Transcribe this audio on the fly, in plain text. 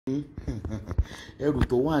ẹrù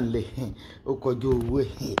tó wà nílẹ̀ ó kọjú owó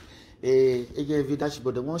ẹ jẹ́ fi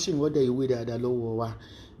dashboard wọ́n sì ń wọ́dẹ̀ ìwé dáadáa lọ́wọ́ wa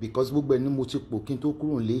because gbogbo ẹni mo ti pò kí n tó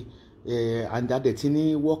kúrò nílé àǹdàdẹ̀ tí ní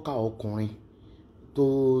wọ́kà ọkùnrin tó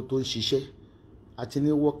ń ṣiṣẹ́ àti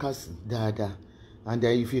ní workers dáadáa and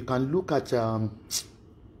if you can look at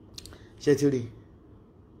ṣẹ́tìrì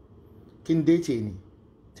kí n déètì ní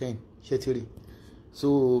 10 ṣẹ́tìrì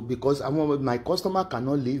so because my customer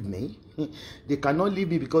cannot leave me. They cannot leave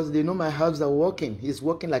me because they know my herbs are working. It's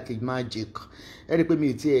working like a magic. Ẹ rí pé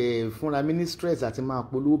mi ti fúnra mi ní stress àti máa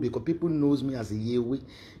polówó because people knows me as a yewe.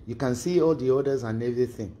 You can see all the orders and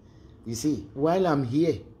everything. You see, while I'm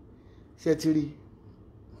here, ṣẹ́tìrì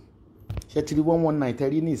 119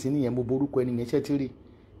 tẹ́rí ní ìsín nìyẹn mo borúkọ ẹni yẹn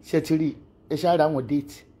ṣẹ́tìrì ẹ ṣáàrà àwọn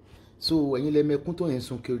date. So ẹ̀yin lẹ́mẹ̀kún tó yẹn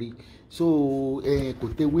sun kiri so kò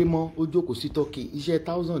tewé mọ́ ó jókòó sí Turkey iṣẹ́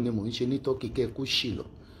 1000 ni mò ń ṣe ní Turkey kẹ́ ẹ kó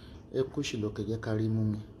ṣì lọ kẹjẹ kárí mú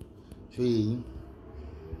mi ṣó yẹ yín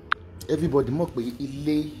everybody mọ̀ pé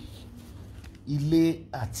ilé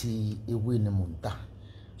àti ewé ni mò ń tà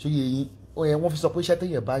ṣó yẹ yín wọ́n fi sọ pé iṣẹ́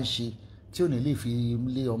téèyàn bá ń ṣe tí ò ní lè fi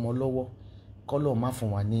lé ọmọ lọ́wọ́ kọ́lọ̀ má fún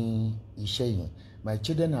wa ní iṣẹ́ yẹn my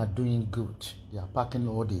children are doing good they are packing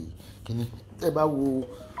all the kìíní ẹ bá wo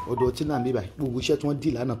ọ̀dọ̀ tí náà mi báyìí gbogbo iṣẹ́ tí wọ́n dì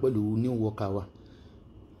lánàá pẹ̀lú new worker wa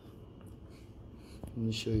let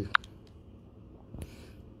me show you.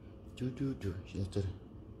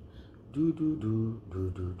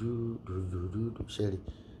 Ṣẹ́rí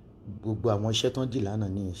gbogbo àwọn iṣẹ́ tán dì lánàá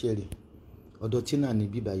ní ṣẹ́rí ọ̀dọ̀ tí náà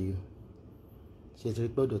níbí báyìí ṣẹ́rí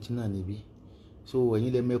pé ọ̀dọ̀ tí náà níbí so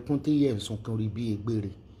ẹ̀yin lẹ́mẹ̀kún tí yẹ̀ ń sunkún rí bí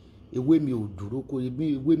egbére ewé mi ò dúró kó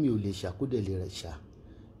ewé mi ò lè ṣàkódẹ̀ lè rẹ̀ ṣá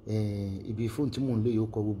ibi fóònù tí mò ń lò yóò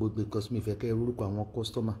kọ gbogbo because mi fẹ́ kẹ́ orúkọ àwọn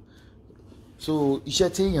kọ́sítọ́mà so iṣẹ́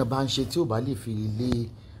tí èèyàn bá ń ṣe tí ò bá lè fi lé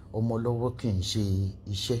ọmọ lọ́wọ́ kì í ṣe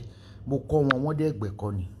iṣẹ́ mo kọ́ wọn wọ́n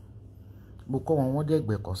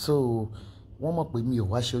dẹ̀gbẹ̀kọ́ so wọ́n mọ̀ pé mi ò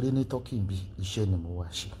wá ṣeré ní Turkey bí iṣẹ́ ni mo wá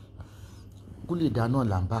ṣe kó lè dáná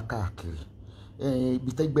là ń bá káàkiri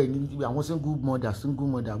ibi tẹ́gbẹ́ yín àwọn single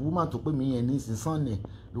mother woman tó pè mí yẹn ní sísànnì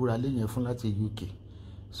ló ra léyìn fún láti UK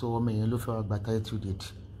so ọmọ yẹn ló fẹ́ wá gba title deed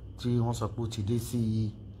tí wọ́n sọ pé ó ti dé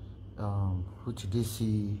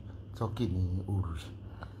sí Turkey ní òru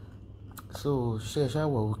so ṣe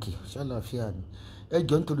ṣáwọ̀ òkè ṣàlàáfíà ni ẹ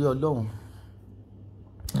jọ nítorí Ọlọ́run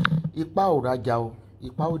ipá ò rajà o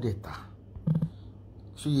ipá ò dẹ̀ tà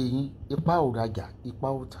ṣúyẹ yín ipá ò rajà ipá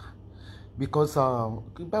ò tà because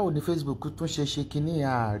báwo ni Facebook tún ṣe kíní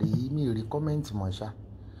mi rí kọ́mẹ́ǹtì mọ̀ ṣá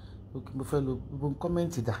mo fẹ́ lo gbogbo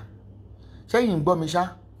kọ́mẹ́ǹtì dà ṣẹ́yìn gbọ́ mi ṣá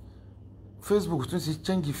Facebook tún ti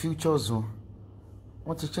change features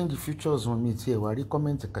wọn ti change features wọn mi ti ẹ̀ wá rí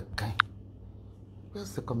kọ́mẹ́ǹtì kankan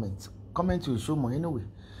where's the comment will show more anyway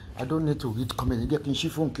I don't need to read comment jẹ́ kí n ṣí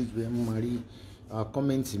fóònù kejì bẹ́ẹ̀ mo máa rí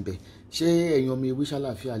comment bẹ́ẹ̀ ṣé ẹ̀yin ọmọ ewé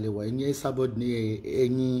ṣàlàáfíà lè wà ẹ̀yin Esabod ní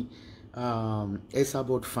ẹ̀yin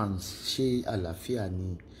Esabod fans ṣé àlàáfíà ni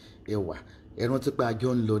ẹ wà ẹ rántí pé àjọ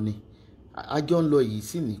ń lọ yìí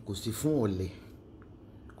sì ni kò sí fún ọ̀lẹ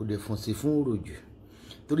kò dẹ̀ fún sí fún òròjù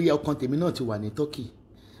torí ọkàn tèmi náà ti wà ní Turkey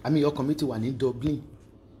ọkàn mi ti wà ní Dublin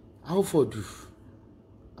how for do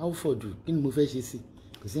kí ni mo fẹ́ ṣe sí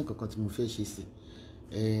kò sí nǹkan kan tí mo fẹ́ ṣe sí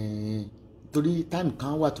torí time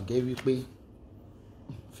kan wà tó gẹ́ wípé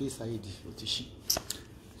face id ó ti ṣí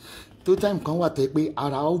tó time kan wà tó pé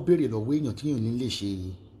ara ó béèrè lọ́wọ́ èèyàn tí èèyàn ní lè ṣe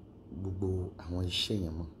gbogbo àwọn iṣẹ́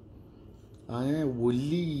yẹn mọ́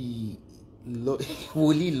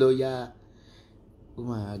wòlíì lọ́ọ̀yà ó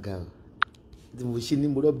máa ga ọ tí mo ṣe ní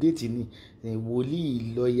mo update ní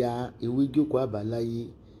wòlíì lọ́ọ̀yà ewé jókòó àbáláyé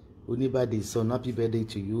oníbàdàn son happy birthday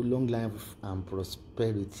to you long life and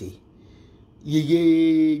prosperity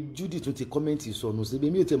yeye Judy tún ti kọ́mẹ́ǹtì sọnù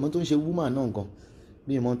síbi mi ò tẹ̀ mọ́ tó ń ṣe woman náà gan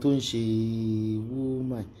mi ò mọ́ tó ń ṣe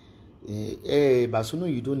woman Basunu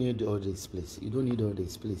you don't need all this place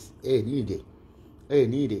need it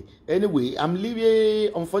anyway I'm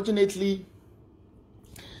leaving unfortunately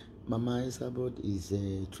Mama Esabod is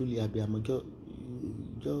truly happy I'm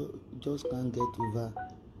just can't get over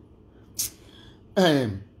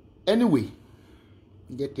anyway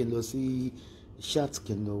jẹ́ kí n lọ sí chat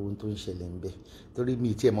kí n lọ ohun tó ń ṣẹlẹ̀ ń bẹ̀ torí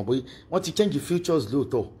mi ti ẹ̀ mọ̀ bóyá wọ́n ti change features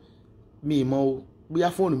lóòótọ́ mi mọ̀ bóyá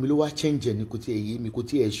fóònù mi ló wá change ẹ̀ ní kò tí ẹ̀ yé mi kò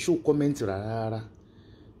tí ẹ̀ show comment rárá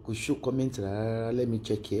let me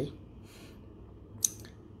check here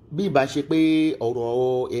bí ìbá ṣe pé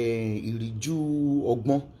ọ̀rọ̀ ìrìjú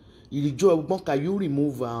ọgbọ́n can you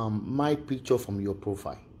remove my picture from your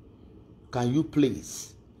profile can you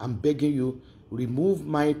please I'm begging you remove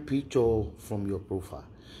my picture from your profile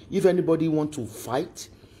if anybody want to fight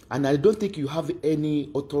And I don't think you have any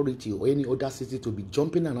authority or any audacity to be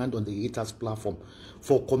jumping around on the haters platform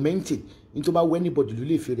for commenting. Into about anybody ló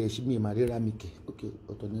lè fi rẹ̀ ṣí mi ìmàrírà mi kẹ̀. Okay,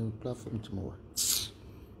 ọ̀tọ̀ ní platform tí mo wà.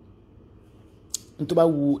 Into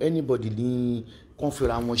about anybody ní kàn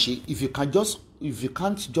fira wọn ṣe. If you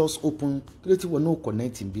can't just open, creative will no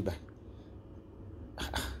connecting bí báyìí.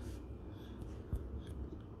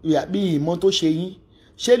 Yeah, bí ìmọ̀ tó ṣe yín.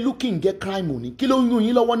 She looking get crime money. Kilo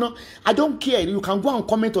yín lọ́wọ́ náà. I don't care. You can go and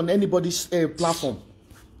comment on anybody's platform.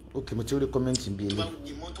 Okay, mo ti rí commenting bí ele.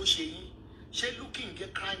 She looking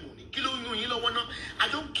get crime money. Kilo yín lọ́wọ́ náà. I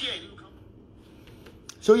don't care. You can.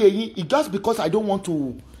 So yeah, it just because I don't want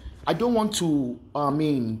to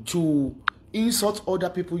to insult other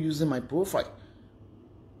people using my profile.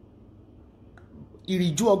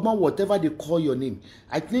 Iriju Ogbon, whatever they call your name.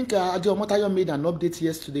 I think Ade Omotayo made an update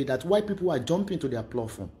yesterday that why people are jumping to their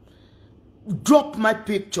platform. Drop my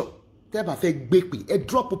picture. Tẹ́ bá fẹ́ gbé pé,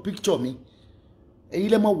 drop a picture me. I'm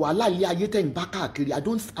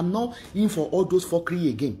not in for all those fuckery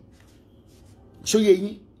again. So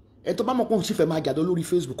yeah,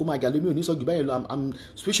 Facebook, I'm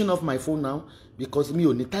switching off my phone now because me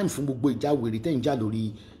only time for gbogbo ìjà wèrè tẹ́ ń jà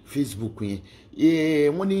lórí Facebook yẹn.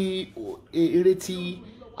 Wọ́n ní eré tí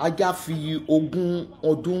ajá fi ogún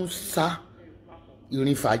ọdún sá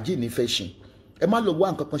ìrìn fàájì ní fashion. Ẹ má lọ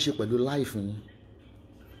wá nǹkan kan ṣe pẹ̀lú life yín.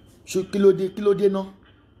 So kí ló dé náà?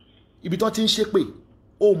 Ibi tó ti ń ṣépè,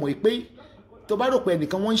 ó mọ̀ pé tó bá rò pé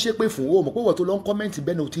ẹnìkan wọ́n ń ṣépè fún, ó mọ̀ pé wọ́n tó lọ ń comment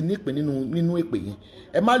bẹ́ẹ̀ ni ó ti nípìn nínú èpè yẹn.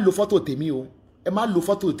 Ẹ má lo fọ́tò tèmi o. Ẹ má lo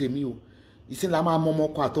fọ́tò tèmi o. Ìsìn la máa mọ ọmọ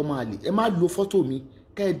ọkọ àtọmọ àlè. Ẹ má lo fọ́tò mi.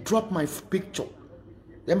 Kẹ́ ẹ drop my picture.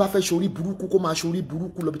 Ẹ bá fẹ́ ṣorí burúkú kó máa ṣorí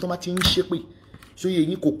burúkú lọ bí tó máa ti ń ṣépè. So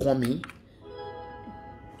yẹn kò kàn mí.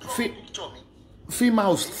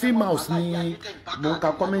 Females ni mo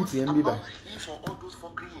ka comment yẹn bí báyìí.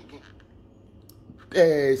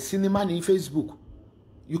 Cinema ni Facebook.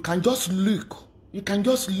 You can just look.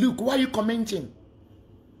 Why are you commenting?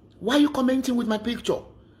 Why are you commenting with my picture?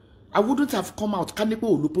 I wouldn't have come out. Can you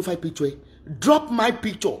go look profile picture? Drop my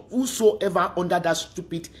picture. Whosoever under that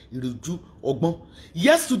stupid Iriju Ogbon.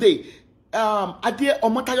 Yesterday, Ade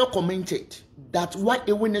Omotayo commented that why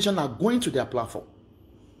Ewe Nation are going to their platform.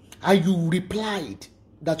 And you replied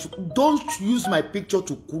that don't use my picture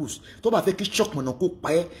to cruise. Whosoever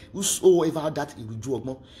that Iriju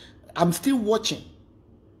Ogbon. I'm still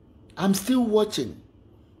watching.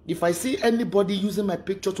 If I see anybody using my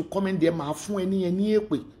picture to comment there, ma fún ẹni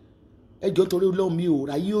èpè. Ẹjọ́ torí Ọlọ́run mi ò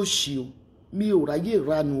ráyè òṣì o. Mi ò ráyè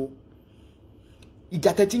ìranu o.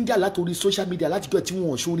 Ìjà tẹ́ tí ń jà látorí social media láti jọ́ tí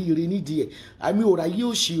wọ́n ṣoríire nídìí ẹ̀. Mi ò ráyè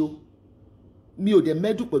òṣì o. Mi ò dẹ̀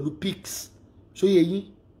mẹ́dù pẹ̀lú pics. So yẹ yín.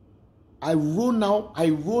 I roll now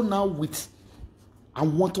with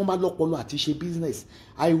àwọn tó bá lọ́pọlọ àti ṣe business.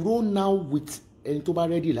 I roll now with ẹni tó bá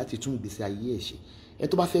ready láti tún ìgbésí ayé ẹ̀ ṣe. Ẹni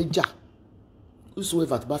tó bá fẹ́ jà.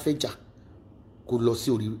 Whosoever tó bá fẹ́ jà kó lọ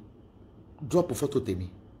sí orí drop photo tèmi.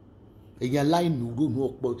 Ẹ̀yin aláìní ronú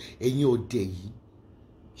ọ̀pọ̀ ẹ̀yin ọ̀dẹ̀ yìí.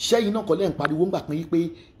 Ṣẹ́yìn náà kọ́lẹ́ ń pariwo ńgbà pé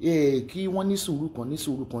kí wọ́n ní sùúrù kan.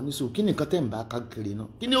 Kí ni nǹkan tẹ́ ń bá káàkiri náà?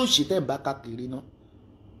 Kí ni ó ṣe tẹ́ ń bá káàkiri náà?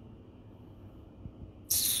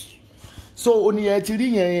 So oni ẹ ti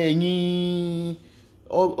rí yẹn ẹ̀yin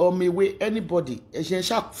ọmọ ewé anybody ẹ ṣe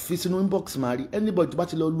ṣá fi sínú inbox máa rí anybody tó bá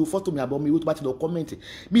ti lọ lo fọ́tò mi àbọ̀ ọmọ ewé tó bá ti lọ comment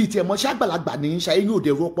mi ti ẹ̀ mọ̀ ṣé àgbàlagbà ní ṣá ẹ̀yin ò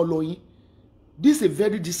dẹ̀ ru ọpọlọ yín. This is a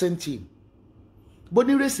very decent team. Bó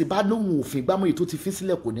ní rèsì bá lóhun òfin gbámọ́ èyí tó ti fi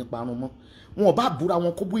sílẹ̀ kò ní parun mọ́. Wọn ò bá búra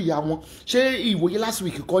wọn kó bú ìyá wọn. Ṣé ìwòye last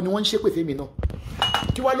week kọ́ ni wọ́n ń ṣépè fèmí náà?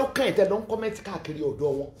 Kí wá ló kàn ẹ̀ tẹ́ lọ ń comment káàkiri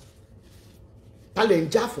ọ̀dọ̀ wọn? Ta lẹ̀ ń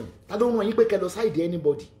jà fún? Ta ló rán yín pé kẹ́ lọ side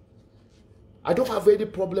anybody? I don't have any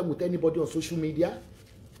problem with anybody on social media.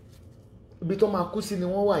 Ibi tó máa kú sí ni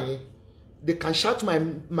wọ́n wà yẹn. They can shout my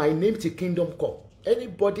name till kingdom come.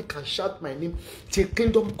 Anybody can shout my name till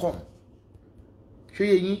kingdom come. Ṣé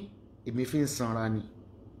yẹ yín? Èmi fi ń sanra ni.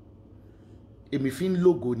 Èmi fi ń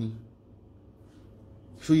lógo ni.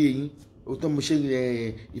 Ṣé yẹ yín? Òótọ́ mo ṣe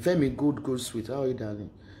ìfẹ́ mi gold sweet. How are you darling?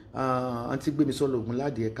 Aunty gbé mi sọ́lọ̀ ògùn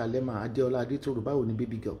ládìí ẹ̀ka lẹ́mà Adéọlá Adétòrò báwo ni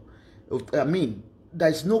baby girl? I mean, there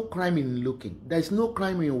is no crime in looking. There is no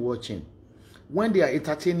crime in watching. When they are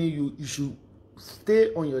entertaining you, you should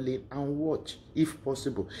stay on your lane and watch if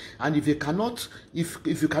possible. And if you cannot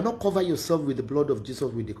cover yourself with the blood of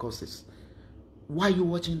Jesus with the curses, why are you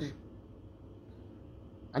watching them?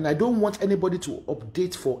 And I don't want anybody to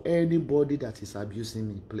update for anybody that is abusing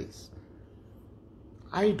me, please.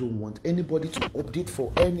 I don't want anybody to update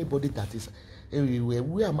for anybody that is anywhere.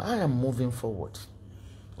 I am moving forward.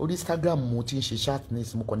 On Instagram mo ti ń ṣe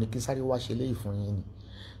chatness mo kàn ní kí n sáré wá ṣe léyìí fún yín ni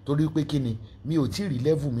torí pé kí ni mi ò tí rí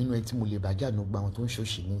level mi nínú ẹ tí mo lè bàjẹ́ àná gba àwọn tó ń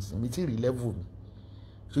ṣòṣì ní ìsìn mi tí rí level mi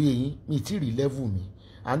So me ti level me,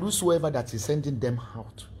 and whosoever that is sending them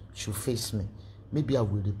out should face me. Maybe I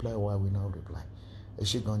will reply or I will not reply.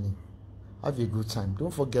 Eshigoni, have a good time.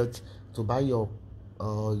 Don't forget to buy your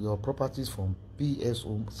properties from PS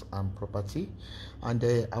Homes and Property, and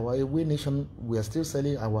our Away Nation. We are still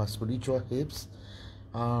selling our spiritual herbs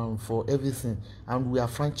for everything, and we are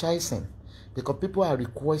franchising because people are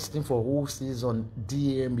requesting for wholesales on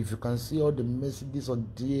DM. If you can see all the messages on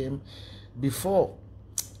DM before,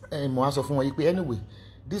 anyway,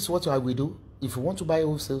 this is what I will do. If you want to buy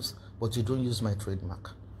wholesales but you don't use my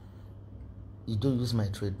trademark,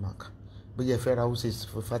 but yeah, fair houses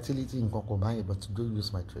for fertility in Konkobaye, but don't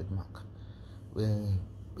use my trademark.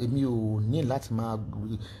 Èmi ò ní láti máa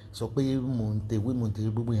sọ pé mo ń tẹ̀wé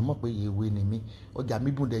gbogbo yẹn mọ̀ pé ìwé ni mí. Ọjà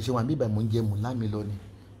mi bùn dẹ̀ ṣe wà níbẹ̀ mo ń jẹ mùlá mi lọ ni.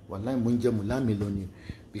 Wàláì mo ń jẹ mùlá mi lọ ni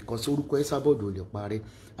because orúkọ Esabod ò lè parẹ́.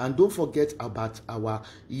 And don't forget about our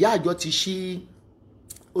ìyá àjọ ti ṣí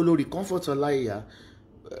olórí Comfort Ọláìyá,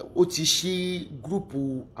 ó ti ṣí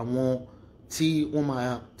gúrùpù àwọn tí wọ́n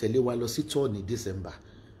máa tẹ̀lé wa lọ sí tour ní December.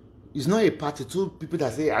 It's not a party. Two people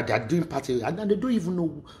that say they are doing party and they don't even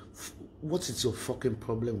know what is your fucking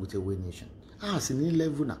problem with Away Nation. It's in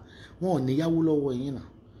level now.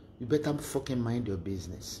 You better fucking mind your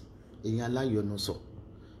business.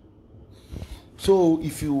 So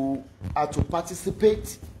if you are to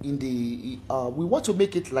participate in the, we want to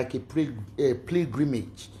make it like a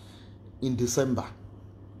pilgrimage in December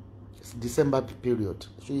period.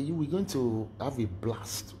 So we're going to have a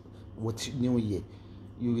blast. What New Year?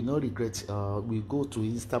 You will not regret. We go to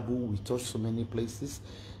Istanbul. We touch so many places.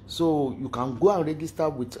 So you can go and register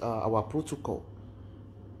with our protocol.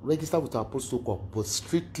 Register with our protocol, but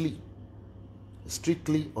strictly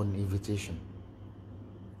on invitation.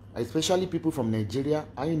 Especially people from Nigeria.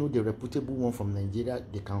 I know the reputable one from Nigeria.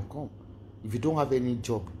 They can come. If you don't have any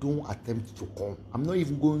job, don't attempt to come. I'm not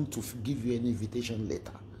even going to give you any invitation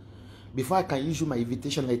letter. Before I can issue my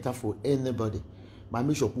invitation letter for anybody, my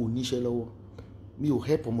mission will initial. Me will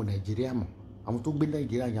help on Nigeria. I'm talking about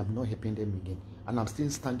Nigeria and I'm not helping them again. And I'm still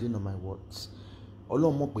standing on my words.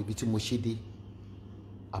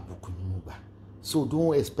 So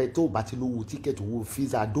don't expect ticket to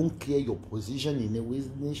fees. I don't care your position in a Away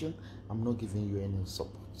Nation. I'm not giving you any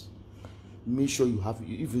support. Make sure you have,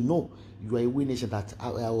 if you know you are a Away Nation that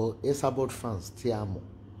our Esabod fans,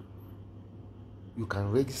 you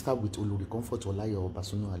can register with Olori Comfort Olaya or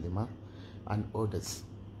Basuno Alema and others.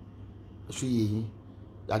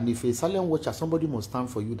 And if a silent watcher, somebody must stand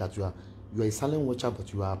for you that you are a silent watcher,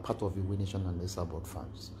 but you are part of the Away Nation and Esabod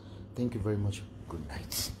fans. Thank you very much. Good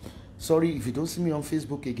night. Sorry if you don't see me on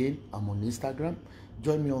Facebook again. I'm on Instagram.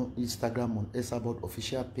 Join me on Instagram on Esabod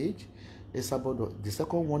official page. Esabod, the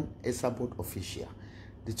second one, Esabod official.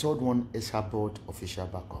 The third one, Esabod official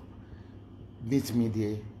backup. Meet me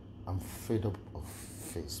there. I'm fed up of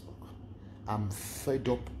Facebook. I'm fed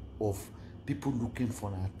up of people looking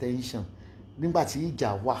for attention. Nígbà tí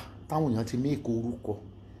ìjà wà táwọn èèyàn ti make orúkọ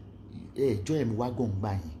join mi wá gọ̀ǹgbà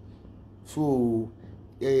yẹn. So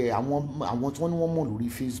àwọn tí wọ́n ní wọ́n mọ̀ lórí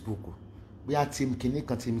Facebook bí a team kìíní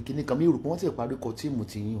kan mi rò pé wọ́n ti parí kọ tíìmù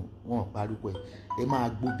tí yín wọ́n parí pẹ̀ ẹ máa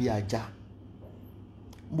gbó bí ajá.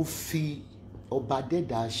 Mo fi ọba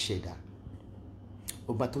dẹ́dà ṣẹ̀dá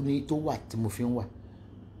ọba tó wà tí mo fi ń wà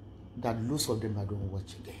that lots of them I don't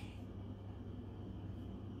watch again.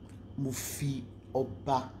 Mo fi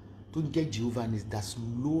ọba tó ń jẹ́ Jehovah is that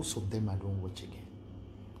lots of them I don't watch again.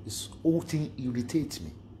 This whole thing irritates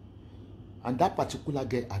me. And that particular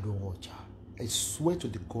girl, I don't watch her. I swear to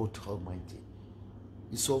the God Almighty.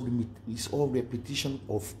 It's all repetition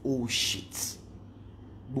of old shit.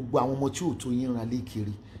 Gbogbo àwọn ọmọ tí ò tó yín ra lé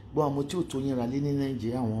kiri. Gbogbo àwọn ọmọ tí ò tó yín ra lé ní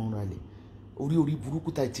Nàìjíríà wọ́n ra lé. Orí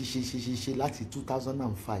burúkú tá ti ṣe láti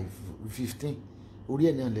 2015. Orí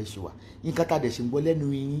ẹ̀ náà lẹ ṣe wà. Nǹkan tá dẹ̀ ṣe ń gbọ́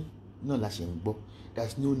lẹ́nu yín náà la ṣe ń gbọ́.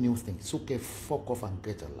 There's no new thing. So okay, fuck off and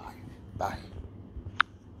get alive. Bye.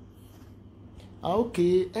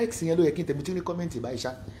 Okay, X yẹn ló yẹ kí n tẹ̀mí tí ní kọ́mẹ́ǹtì báyìí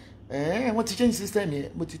ṣá. Wọ́n ti change system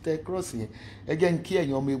yẹn, mo ti tẹ cross yẹn. Ẹ jẹ́ n kí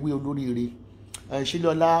ẹ̀yin ọmọ ewé olóríire.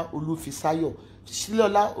 Ṣílọ́lá Olúfisáyọ̀.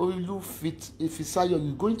 Ṣílọ́lá Olúfisáyọ̀,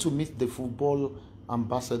 you're going to meet the football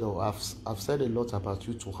ambassador. I've said a lot about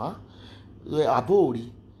you to her. Abori,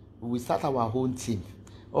 we start our own team.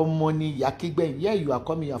 Omoni Yakigben, yeah, you are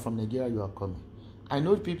coming. You are from Nigeria. You are coming. I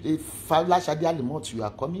know people. Fabla Shadi Alimot, you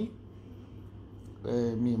are coming.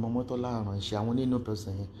 Me, Momotola, and she, I only know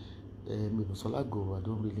person. Me, Sola go. I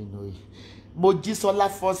don't really know it. Mojisola,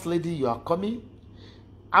 First Lady, you are coming.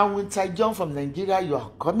 And Winter John from Nigeria, you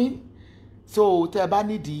are coming. So,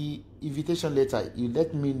 Tebani, the invitation letter, you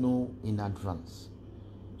let me know in advance.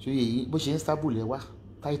 So, but she Istanbul,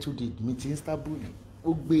 title did meet in Istanbul.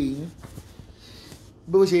 ó gbé yín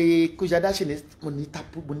bó ṣe Kúṣadá ní mo ní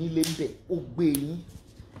tapu mo nílé ń bẹ̀ ó gbé yín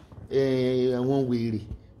àwọn wèrè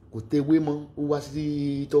kò tewé mọ́ ó wá sí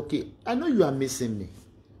Turkey. I know you are missing me.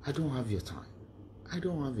 I don't have your time. I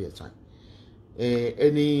don't have your time.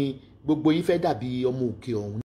 Ẹni gbogbo yín fẹ́ dàbí ọmọ òkè ọ̀hún.